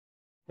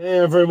Hey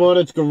everyone,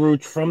 it's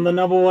Garooch from the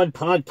 #1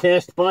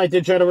 podcast by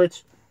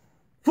degenerates,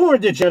 for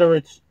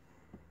degenerates.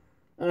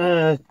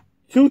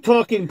 Two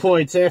talking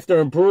points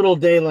after a brutal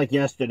day like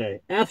yesterday.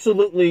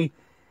 Absolutely,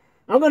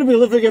 I'm going to be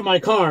living in my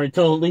car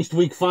until at least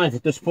week 5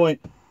 at this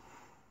point.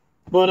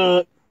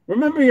 But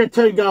remember your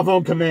 10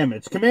 Gavon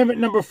commandments.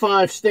 Commandment number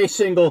 5, stay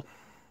single.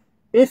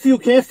 If you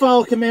can't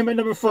follow commandment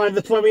number 5,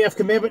 that's why we have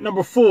commandment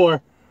number 4,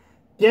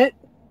 get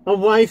a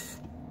wife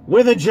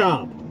with a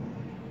job.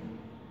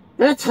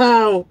 That's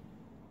how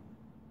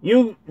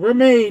you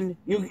remain,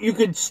 you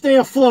can stay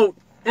afloat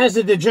as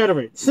a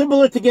degenerate.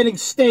 Similar to getting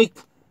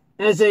staked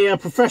as a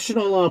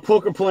professional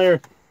poker player.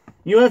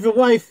 You have your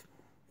wife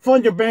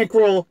fund your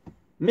bankroll.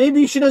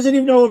 Maybe she doesn't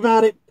even know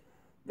about it.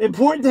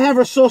 Important to have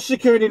her social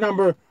security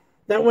number.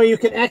 That way you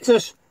can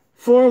access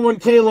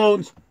 401k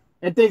loans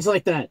and things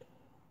like that.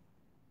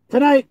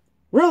 Tonight,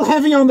 real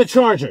heavy on the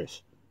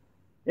Chargers.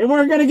 And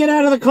we're going to get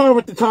out of the car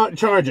with the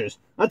Chargers.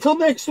 Until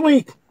next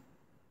week,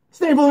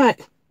 stay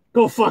black.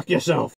 Go fuck yourself.